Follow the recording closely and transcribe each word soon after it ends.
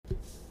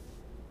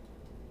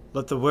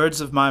Let the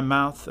words of my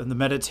mouth and the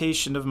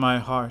meditation of my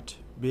heart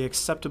be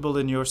acceptable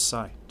in your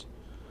sight,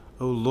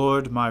 O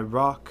Lord, my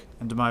rock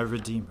and my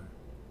redeemer.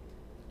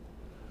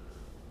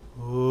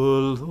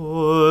 O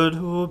Lord,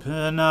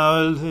 open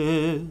our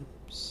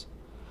lips,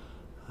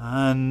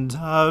 and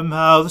our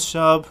mouth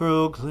shall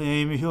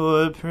proclaim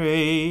your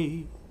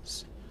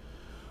praise.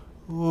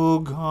 O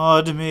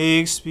God,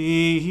 make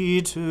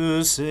speed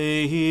to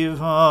save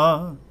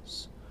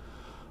us.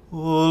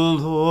 O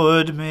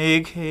Lord,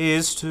 make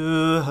haste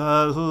to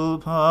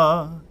help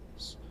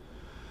us.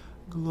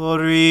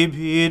 Glory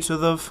be to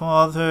the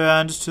Father,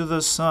 and to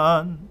the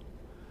Son,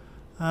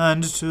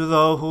 and to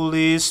the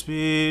Holy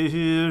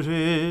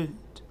Spirit,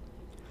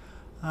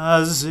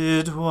 as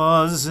it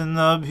was in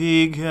the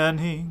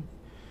beginning,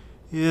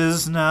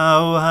 is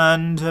now,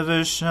 and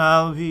ever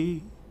shall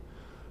be,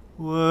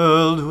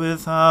 world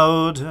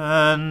without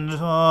end.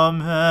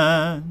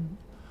 Amen.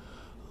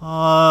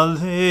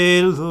 Alleluia.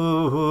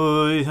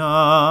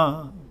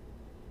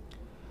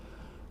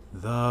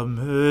 The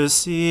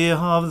mercy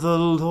of the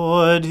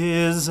Lord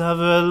is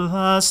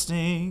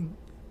everlasting.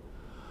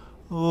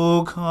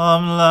 O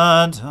come,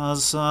 let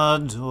us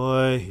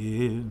adore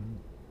him.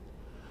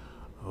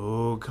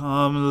 O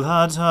come,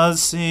 let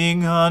us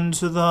sing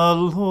unto the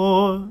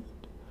Lord.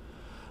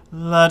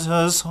 Let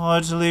us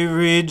heartily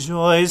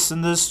rejoice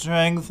in the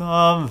strength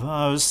of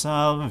our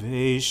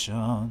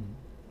salvation.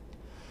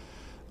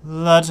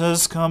 Let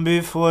us come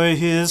before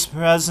his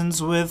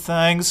presence with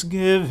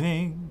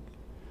thanksgiving,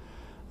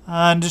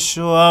 and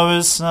show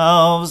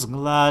ourselves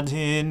glad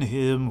in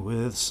him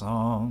with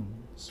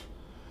songs.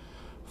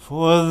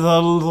 For the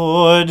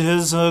Lord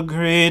is a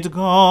great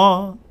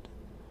God,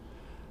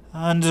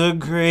 and a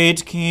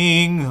great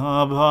King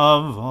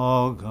above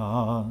all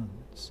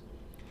gods.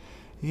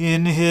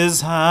 In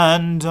his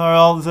hand are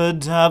all the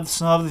depths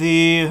of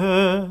the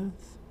earth,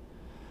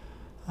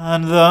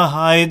 and the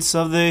heights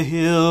of the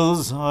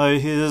hills are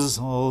his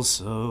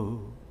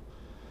also.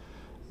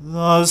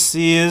 The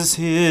sea is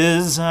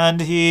his, and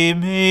he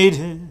made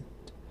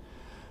it,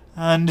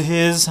 and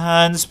his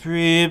hands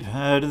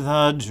prepared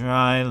the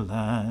dry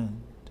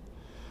land.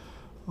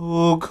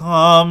 O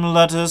come,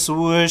 let us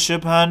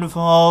worship and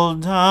fall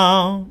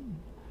down,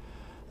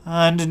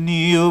 and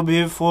kneel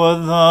before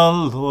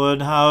the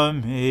Lord our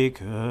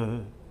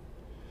Maker.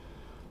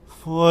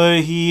 For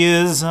he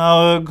is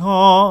our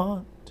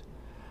God,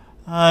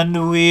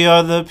 and we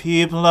are the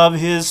people of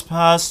his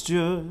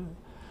pasture,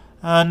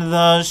 and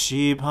the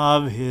sheep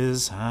of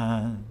his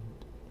hand.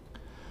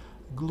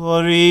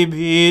 Glory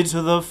be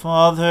to the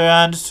Father,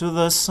 and to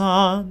the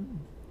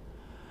Son,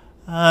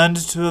 and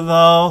to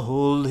the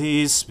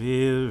Holy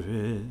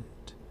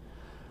Spirit,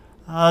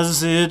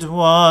 as it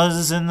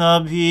was in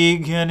the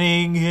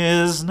beginning,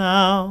 is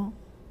now,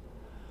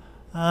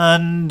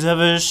 and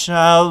ever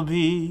shall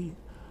be,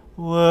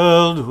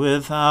 world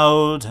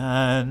without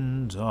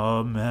end.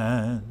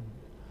 Amen.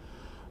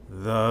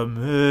 The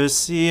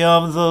mercy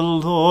of the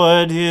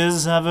Lord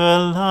is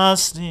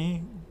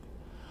everlasting.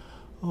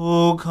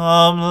 O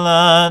come,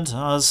 let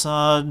us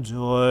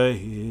adore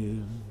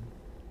him.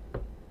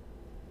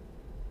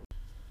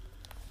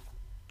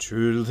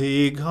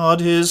 Truly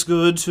God is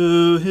good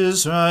to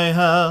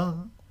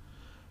Israel,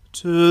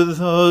 to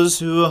those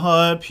who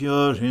are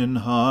pure in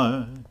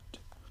heart.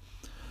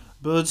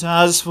 But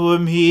as for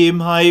me,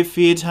 my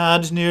feet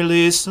had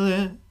nearly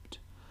slipped.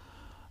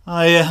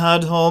 I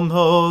had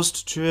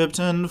almost tripped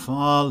and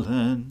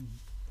fallen,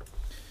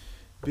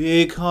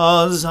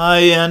 because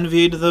I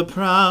envied the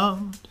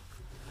proud,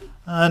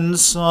 and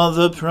saw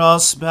the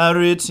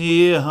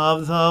prosperity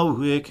of the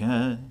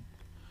wicked.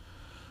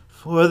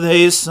 For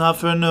they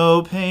suffer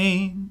no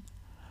pain,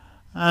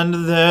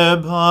 and their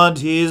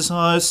bodies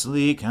are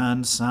sleek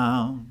and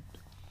sound.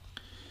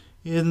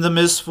 In the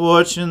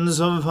misfortunes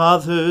of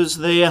others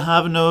they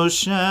have no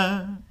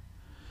share.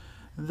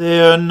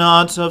 They are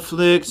not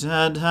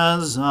afflicted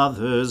as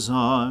others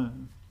are.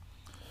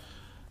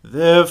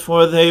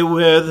 Therefore they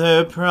wear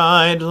their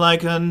pride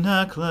like a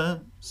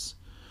necklace,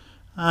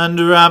 and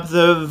wrap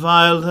their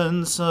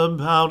violence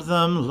about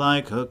them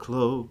like a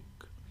cloak.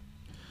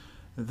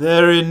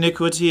 Their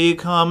iniquity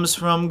comes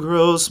from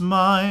gross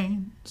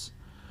minds,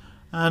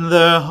 and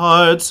their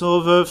hearts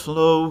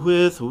overflow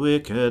with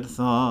wicked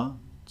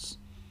thoughts.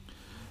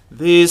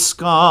 They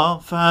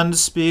scoff and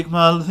speak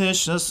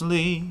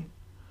maliciously.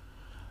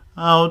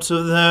 Out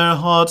of their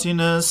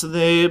haughtiness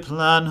they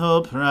plan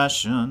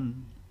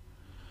oppression.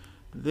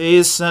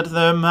 They set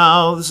their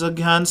mouths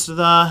against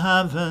the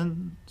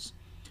heavens,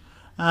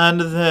 and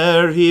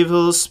their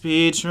evil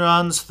speech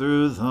runs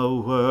through the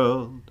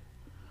world.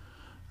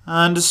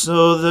 And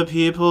so the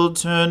people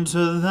turn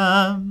to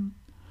them,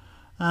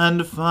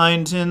 and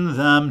find in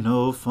them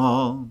no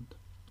fault.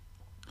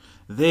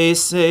 They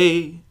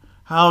say,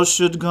 how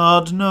should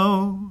God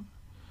know?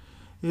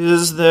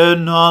 Is there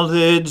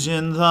knowledge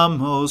in the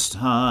Most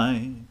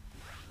High?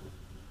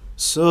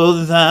 So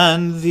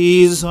then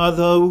these are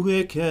the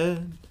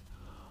wicked.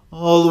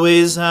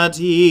 Always at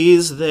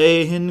ease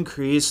they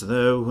increase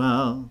their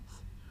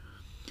wealth.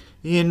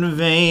 In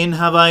vain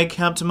have I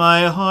kept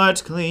my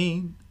heart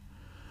clean,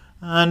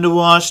 and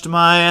washed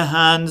my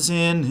hands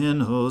in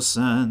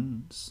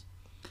innocence.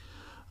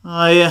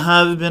 I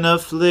have been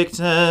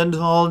afflicted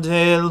all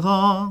day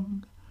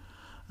long,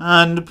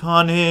 and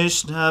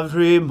punished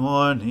every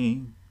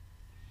morning.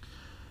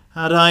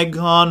 Had I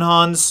gone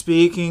on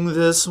speaking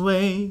this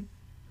way,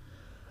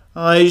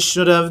 I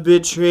should have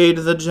betrayed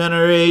the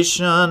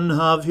generation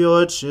of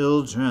your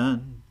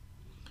children.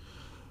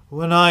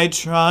 When I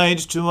tried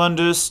to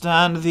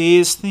understand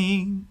these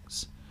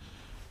things,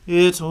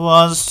 it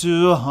was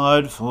too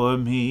hard for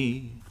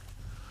me,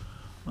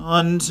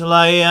 until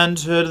I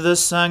entered the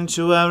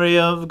sanctuary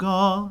of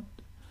God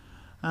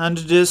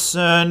and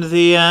discerned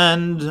the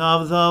end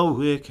of the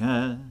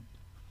wicked.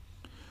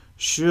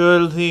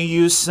 Surely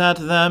you set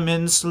them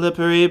in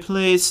slippery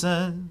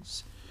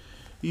places,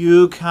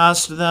 you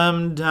cast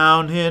them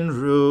down in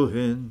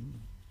ruin.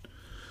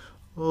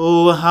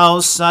 Oh, how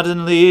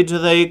suddenly do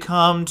they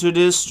come to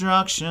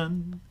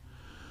destruction,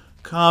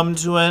 come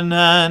to an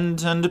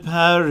end and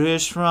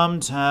perish from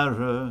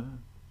terror.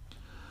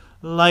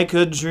 Like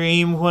a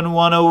dream when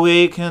one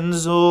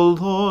awakens, O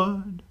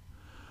Lord,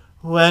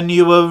 when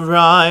you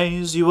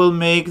arise, you will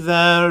make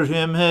their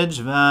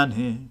image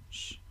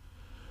vanish.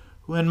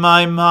 When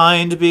my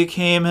mind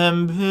became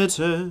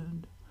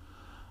embittered,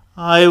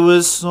 I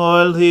was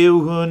sorely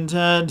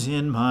wounded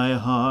in my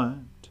heart.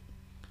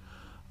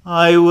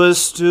 I was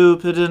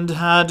stupid and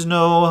had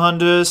no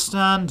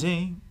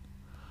understanding.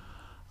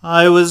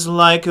 I was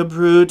like a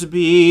brute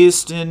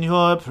beast in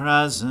your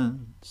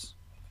presence.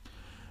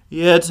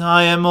 Yet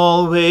I am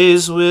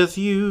always with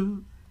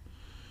you.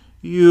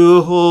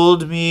 You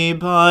hold me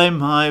by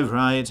my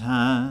right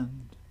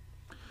hand.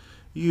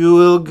 You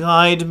will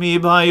guide me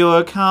by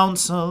your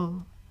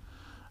counsel,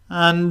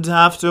 and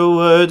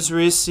afterwards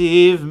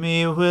receive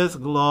me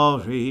with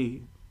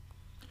glory.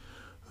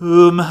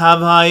 Whom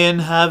have I in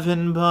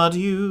heaven but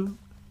you?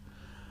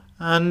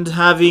 And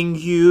having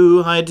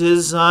you, I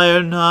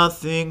desire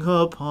nothing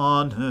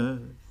upon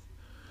earth.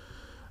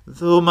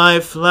 Though my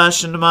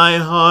flesh and my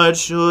heart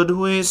should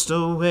waste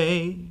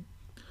away,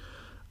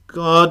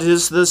 God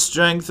is the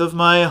strength of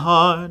my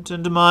heart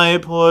and my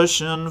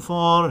portion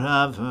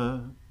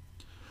forever.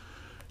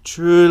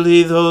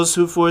 Truly those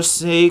who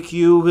forsake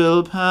you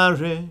will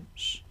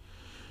perish.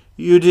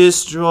 You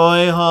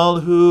destroy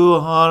all who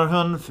are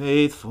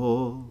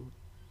unfaithful.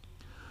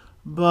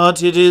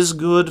 But it is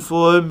good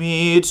for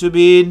me to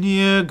be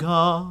near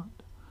God.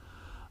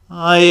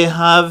 I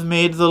have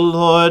made the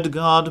Lord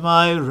God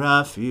my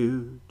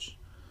refuge.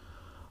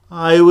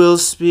 I will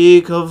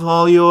speak of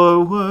all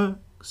your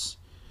works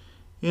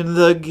in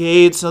the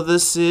gates of the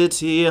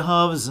city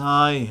of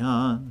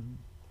Zion.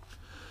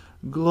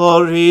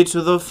 Glory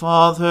to the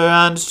Father,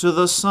 and to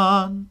the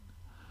Son,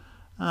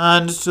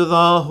 and to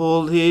the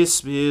Holy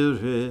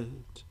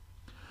Spirit,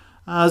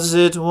 as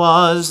it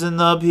was in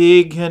the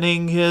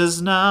beginning,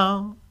 is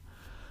now,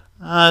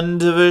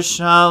 and ever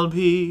shall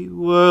be,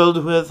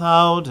 world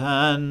without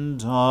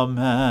end.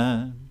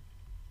 Amen.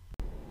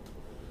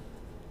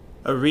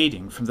 A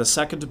reading from the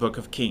second book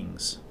of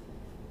Kings.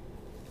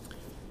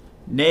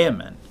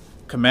 Naaman,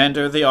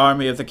 commander of the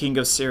army of the king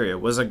of Syria,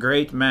 was a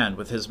great man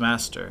with his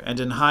master, and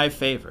in high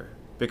favor,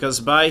 because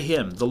by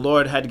him the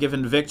Lord had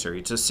given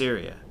victory to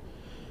Syria.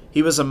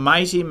 He was a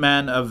mighty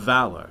man of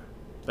valor,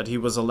 but he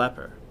was a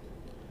leper.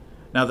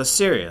 Now the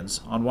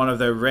Syrians, on one of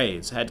their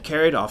raids, had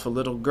carried off a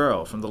little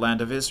girl from the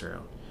land of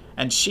Israel,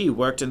 and she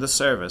worked in the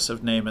service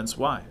of Naaman's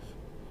wife.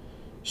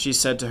 She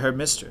said to her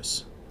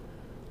mistress,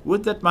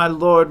 "Would that my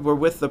lord were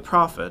with the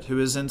prophet who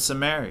is in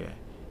Samaria.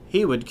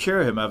 He would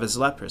cure him of his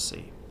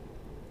leprosy."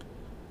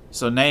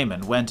 So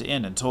Naaman went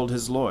in and told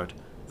his lord,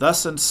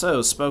 "Thus and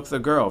so spoke the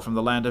girl from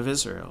the land of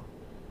Israel."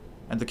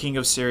 And the king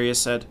of Syria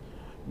said,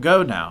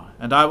 "Go now,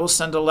 and I will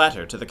send a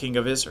letter to the king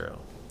of Israel."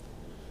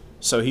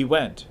 So he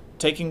went,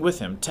 taking with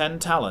him 10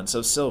 talents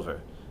of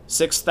silver,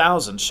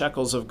 6,000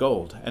 shekels of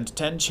gold, and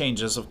 10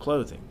 changes of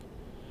clothing.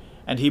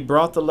 And he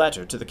brought the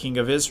letter to the king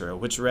of Israel,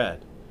 which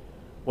read,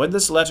 "When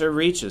this letter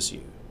reaches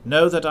you,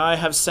 know that I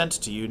have sent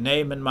to you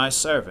Naaman my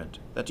servant,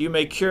 that you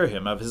may cure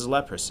him of his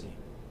leprosy."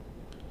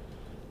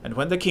 And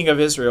when the king of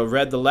Israel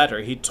read the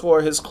letter, he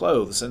tore his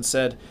clothes, and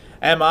said,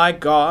 "Am I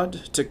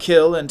God, to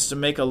kill and to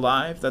make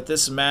alive, that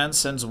this man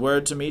sends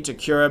word to me to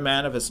cure a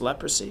man of his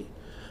leprosy?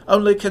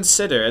 Only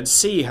consider and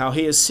see how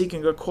he is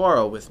seeking a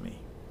quarrel with me."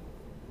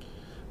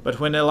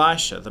 But when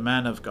Elisha, the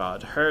man of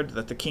God, heard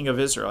that the king of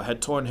Israel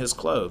had torn his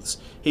clothes,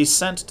 he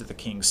sent to the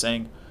king,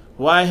 saying,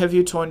 "Why have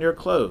you torn your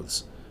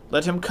clothes?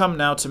 Let him come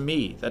now to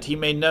me, that he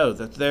may know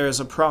that there is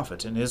a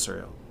prophet in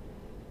Israel."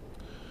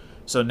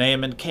 So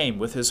Naaman came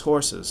with his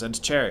horses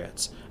and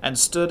chariots, and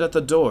stood at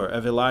the door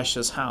of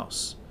Elisha's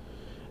house.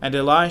 And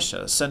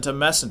Elisha sent a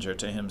messenger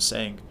to him,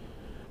 saying,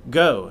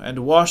 "Go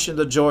and wash in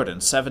the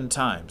Jordan 7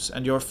 times,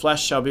 and your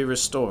flesh shall be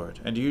restored,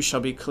 and you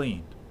shall be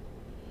clean."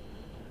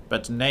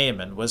 But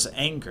Naaman was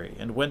angry,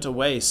 and went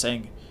away,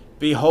 saying,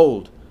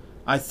 "Behold,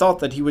 I thought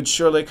that he would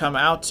surely come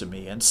out to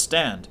me, and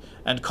stand,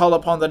 and call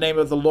upon the name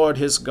of the Lord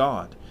his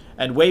God,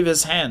 and wave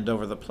his hand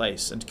over the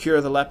place, and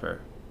cure the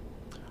leper.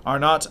 Are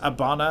not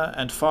Abana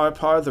and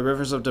Pharpar, the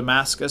rivers of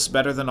Damascus,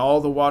 better than all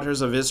the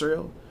waters of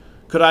Israel?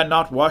 Could I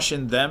not wash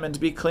in them and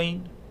be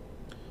clean?"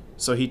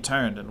 So he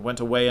turned and went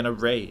away in a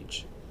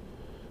rage.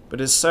 But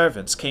his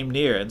servants came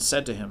near and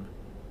said to him,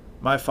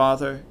 "My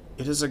father,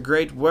 it is a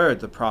great word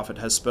the prophet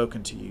has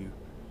spoken to you.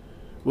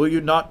 Will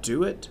you not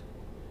do it?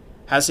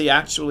 Has he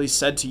actually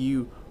said to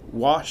you,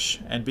 'Wash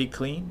and be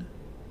clean'?"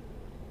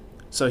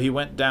 So he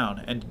went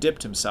down and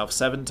dipped himself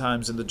 7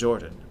 times in the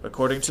Jordan,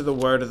 according to the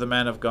word of the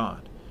man of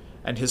God,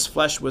 and his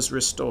flesh was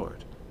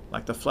restored,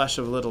 like the flesh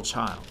of a little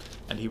child,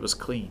 and he was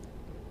clean.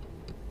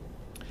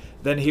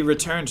 Then he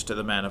returned to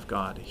the man of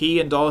God, he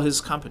and all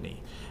his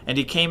company, and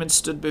he came and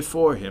stood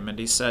before him, and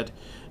he said,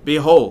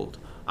 "Behold,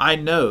 I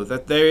know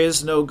that there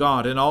is no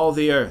God in all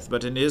the earth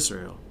but in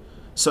Israel.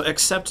 So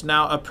accept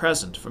now a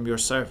present from your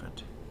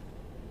servant."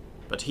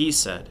 But he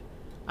said,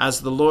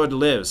 "As the Lord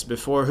lives,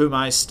 before whom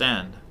I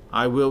stand,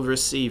 I will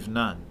receive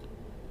none."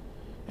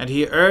 And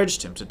he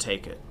urged him to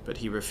take it, but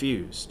he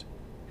refused.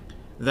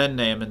 Then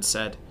Naaman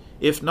said,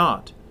 "If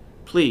not,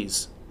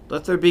 please,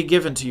 let there be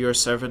given to your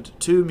servant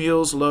 2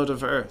 mules' load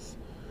of earth.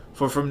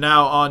 For from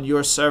now on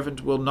your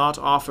servant will not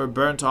offer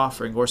burnt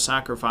offering or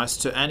sacrifice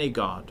to any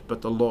god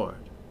but the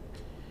Lord.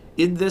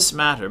 In this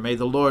matter may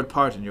the Lord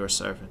pardon your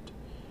servant.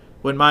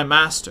 When my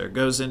master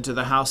goes into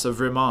the house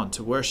of Rimmon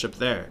to worship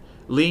there,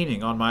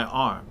 leaning on my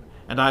arm,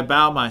 and I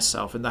bow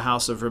myself in the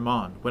house of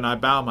Rimmon, when I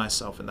bow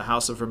myself in the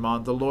house of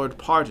Rimmon, the Lord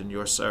pardon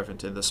your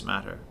servant in this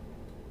matter."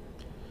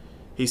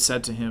 He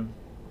said to him,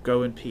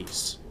 "Go in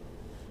peace."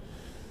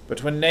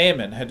 But when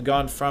Naaman had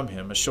gone from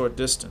him a short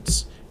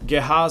distance,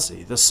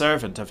 Gehazi, the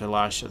servant of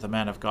Elisha the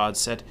man of God,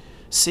 said,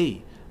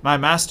 "See, my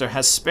master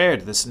has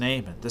spared this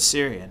Naaman the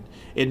Syrian,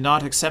 in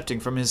not accepting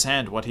from his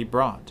hand what he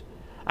brought.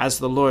 As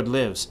the Lord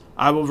lives,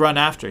 I will run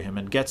after him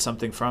and get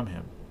something from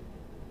him."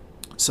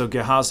 So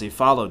Gehazi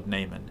followed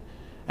Naaman,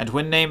 and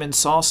when Naaman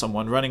saw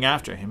someone running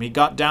after him, he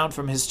got down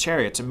from his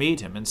chariot to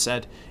meet him and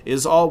said,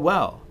 "Is all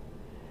well?"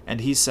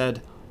 And he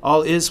said,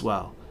 "All is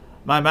well.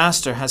 My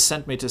master has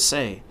sent me to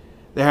say,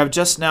 there have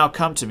just now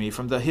come to me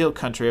from the hill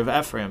country of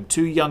Ephraim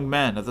 2 young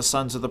men of the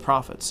sons of the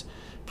prophets.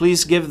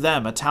 Please give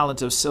them a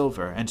talent of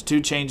silver and 2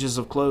 changes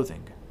of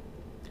clothing."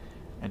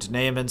 And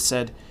Naaman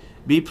said,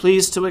 "Be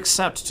pleased to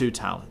accept 2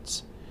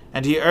 talents.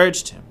 And he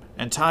urged him,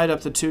 and tied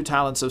up the 2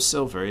 talents of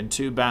silver in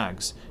 2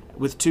 bags,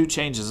 with 2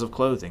 changes of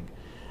clothing,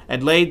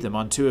 and laid them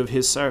on 2 of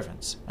his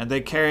servants, and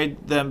they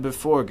carried them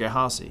before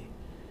Gehazi.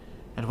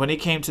 And when he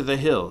came to the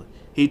hill,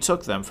 he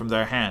took them from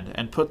their hand,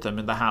 and put them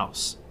in the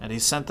house, and he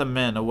sent the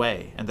men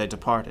away, and they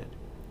departed.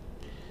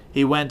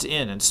 He went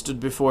in and stood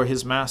before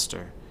his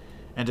master,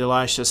 and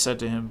Elisha said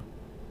to him,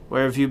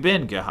 "Where have you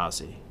been,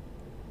 Gehazi?"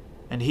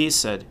 And he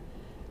said,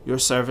 "Your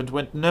servant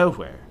went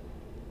nowhere."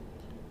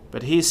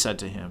 But he said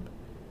to him,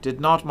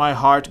 "Did not my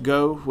heart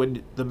go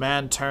when the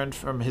man turned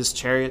from his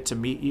chariot to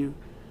meet you?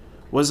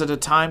 Was it a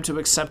time to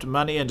accept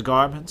money and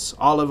garments,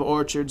 olive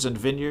orchards and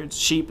vineyards,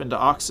 sheep and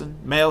oxen,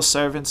 male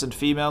servants and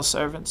female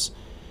servants?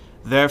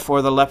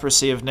 Therefore the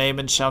leprosy of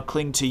Naaman shall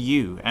cling to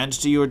you and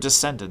to your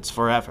descendants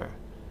forever."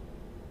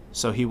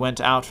 So he went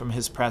out from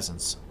his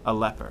presence, a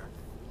leper,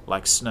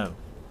 like snow.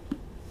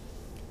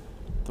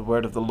 The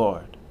word of the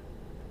Lord.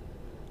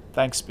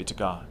 Thanks be to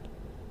God.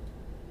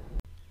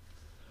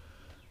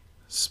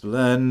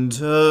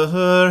 Splendor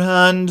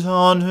and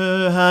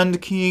honor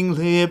and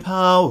kingly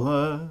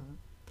power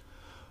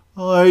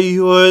are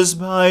yours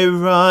by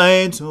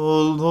right,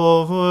 O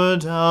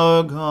Lord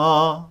our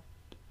God.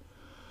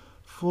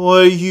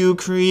 For you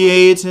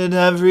created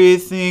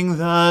everything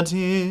that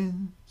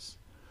is,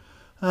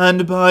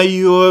 and by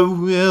your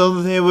will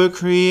they were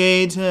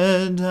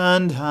created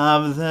and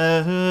have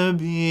their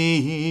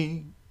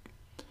being.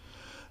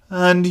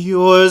 And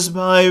yours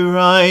by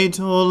right,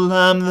 O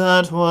Lamb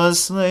that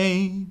was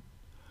slain,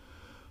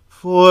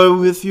 for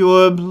with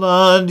your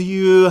blood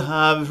you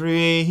have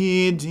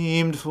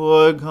redeemed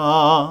for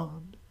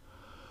God,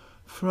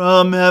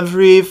 from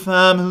every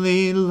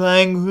family,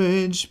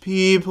 language,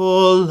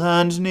 people,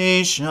 and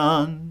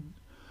nation,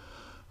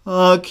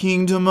 a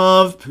kingdom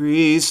of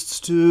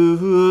priests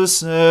to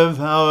serve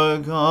our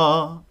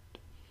God.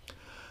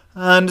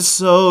 And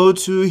so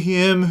to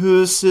him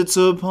who sits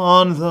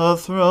upon the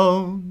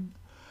throne,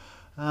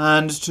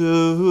 and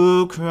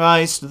to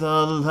Christ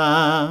the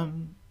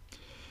Lamb,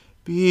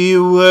 be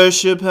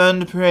worship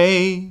and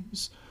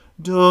praise,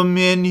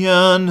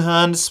 dominion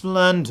and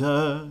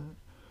splendor,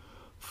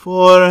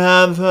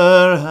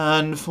 forever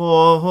and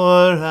forevermore.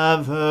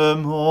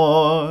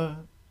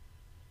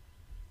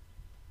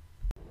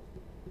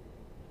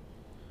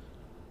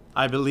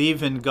 I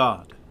believe in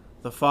God,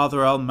 the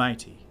Father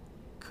Almighty,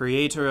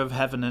 creator of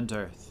heaven and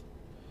earth.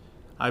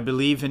 I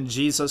believe in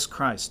Jesus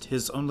Christ,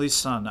 his only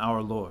Son,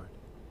 our Lord.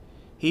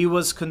 He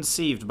was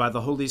conceived by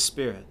the Holy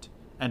Spirit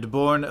and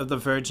born of the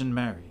Virgin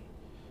Mary.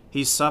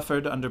 He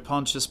suffered under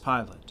Pontius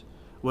Pilate,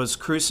 was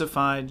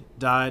crucified,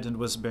 died, and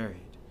was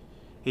buried.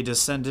 He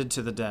descended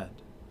to the dead.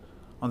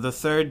 On the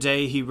 3rd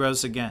day he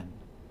rose again.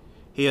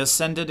 He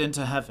ascended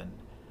into heaven,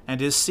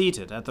 and is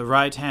seated at the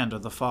right hand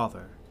of the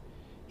Father.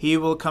 He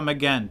will come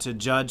again to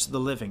judge the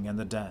living and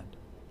the dead.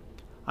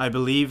 I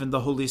believe in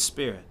the Holy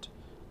Spirit,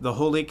 the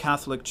Holy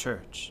Catholic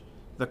Church,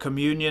 the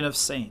communion of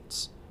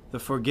saints, the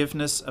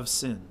forgiveness of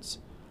sins,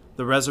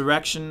 the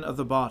resurrection of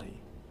the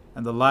body,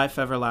 and the life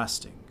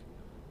everlasting.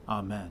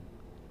 Amen.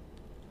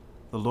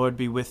 The Lord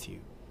be with you.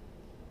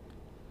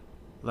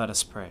 Let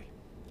us pray.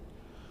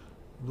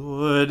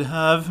 Lord,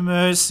 have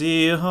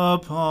mercy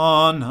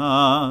upon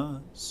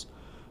us.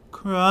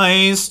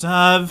 Christ,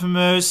 have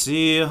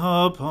mercy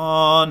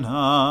upon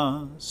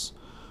us.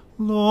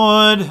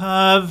 Lord,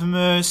 have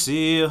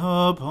mercy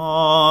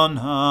upon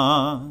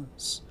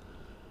us.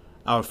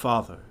 Our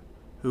Father,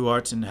 who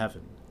art in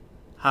heaven,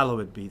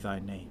 hallowed be thy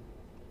name.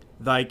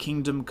 Thy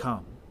kingdom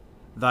come,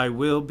 thy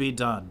will be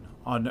done,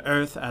 on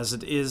earth as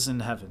it is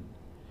in heaven.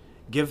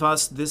 Give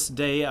us this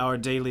day our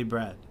daily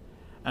bread,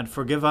 and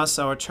forgive us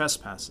our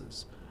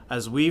trespasses,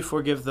 as we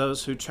forgive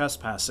those who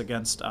trespass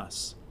against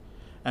us.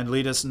 And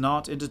lead us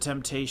not into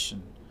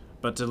temptation,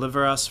 but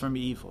deliver us from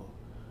evil.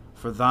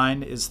 For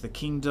thine is the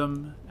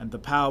kingdom, and the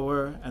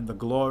power, and the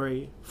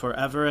glory,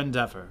 forever and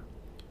ever.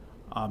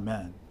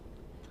 Amen.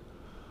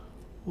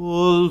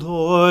 O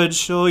Lord,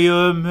 show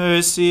your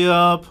mercy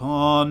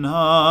upon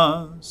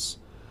us,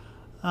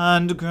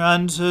 and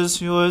grant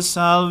us your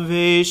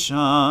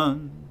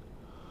salvation.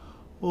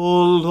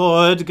 O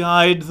Lord,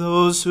 guide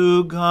those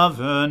who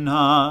govern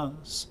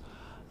us,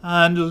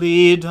 and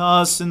lead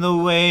us in the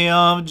way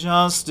of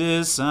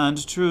justice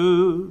and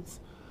truth.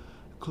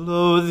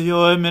 Clothe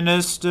your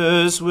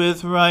ministers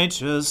with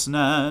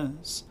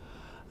righteousness,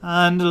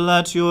 and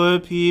let your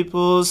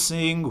people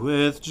sing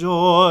with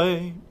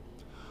joy.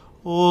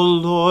 O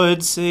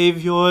Lord,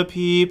 save your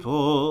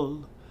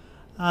people,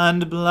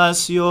 and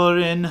bless your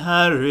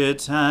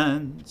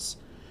inheritance.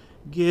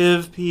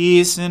 Give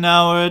peace in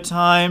our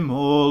time,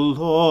 O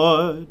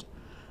Lord,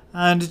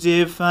 and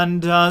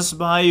defend us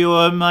by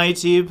your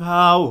mighty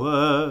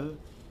power.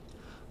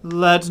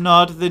 Let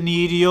not the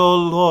needy, O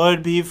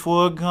Lord, be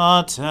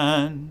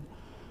forgotten,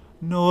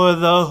 nor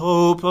the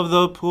hope of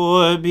the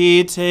poor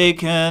be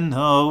taken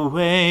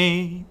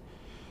away.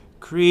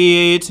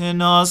 Create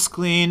in us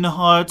clean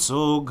hearts,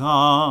 O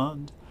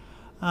God,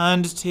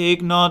 and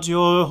take not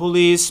your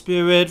Holy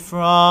Spirit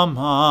from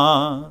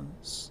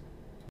us.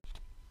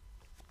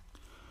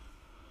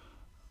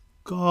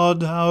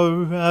 God, our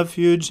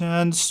refuge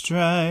and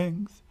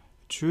strength,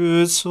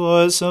 true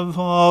source of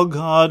all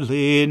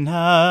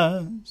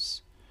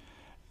godliness,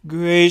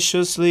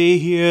 graciously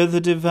hear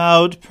the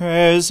devout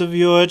prayers of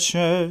your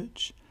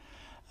church,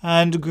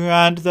 and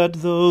grant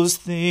that those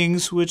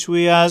things which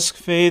we ask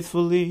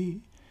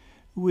faithfully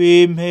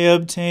we may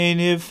obtain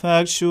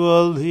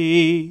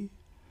effectually.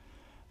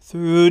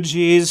 Through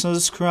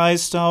Jesus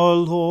Christ our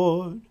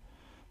Lord,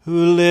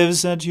 who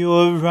lives at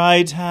your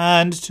right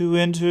hand to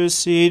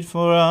intercede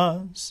for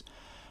us,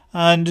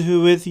 and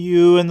who with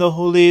you and the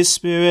Holy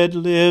Spirit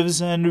lives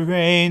and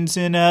reigns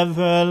in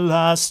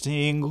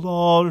everlasting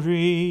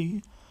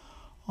glory.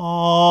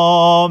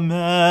 Amen.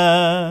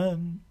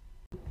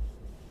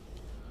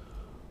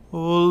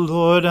 O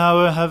Lord,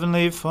 our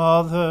heavenly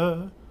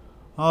Father,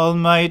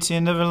 almighty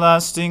and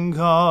everlasting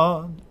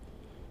God,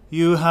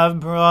 you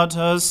have brought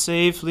us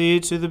safely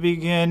to the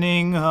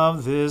beginning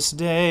of this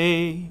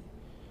day.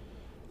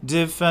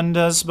 Defend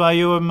us by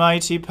your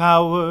mighty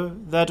power,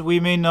 that we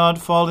may not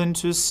fall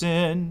into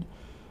sin,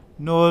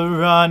 nor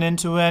run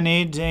into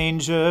any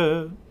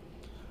danger,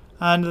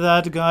 and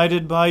that,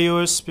 guided by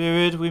your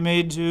Spirit, we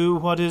may do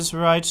what is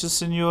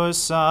righteous in your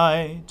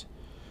sight.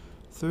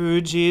 Through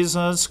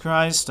Jesus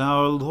Christ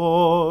our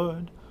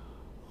Lord.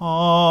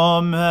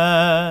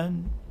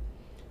 Amen.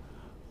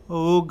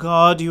 O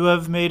God, you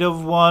have made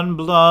of one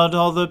blood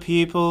all the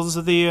peoples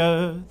of the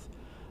earth,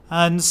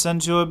 and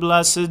sent your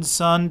blessed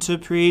Son to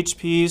preach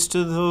peace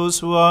to those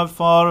who are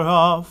far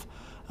off,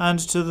 and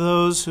to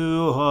those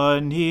who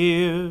are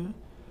near.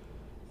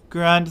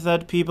 Grant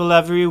that people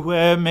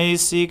everywhere may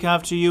seek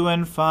after you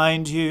and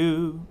find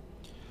you.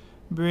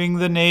 Bring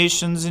the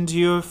nations into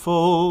your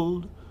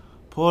fold,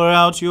 pour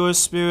out your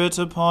Spirit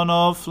upon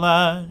all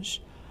flesh,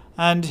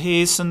 and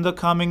hasten the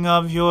coming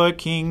of your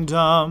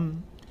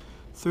kingdom.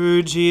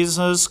 Through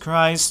Jesus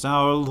Christ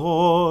our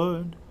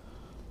Lord.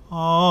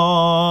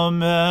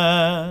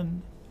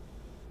 Amen.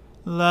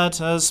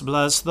 Let us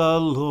bless the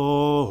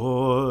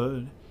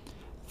Lord.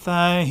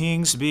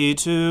 Thanks be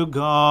to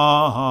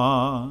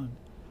God.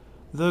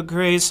 The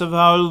grace of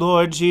our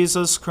Lord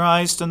Jesus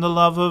Christ, and the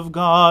love of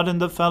God,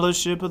 and the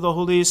fellowship of the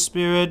Holy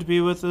Spirit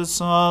be with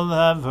us all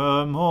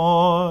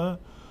evermore.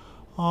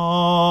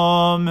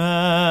 Amen.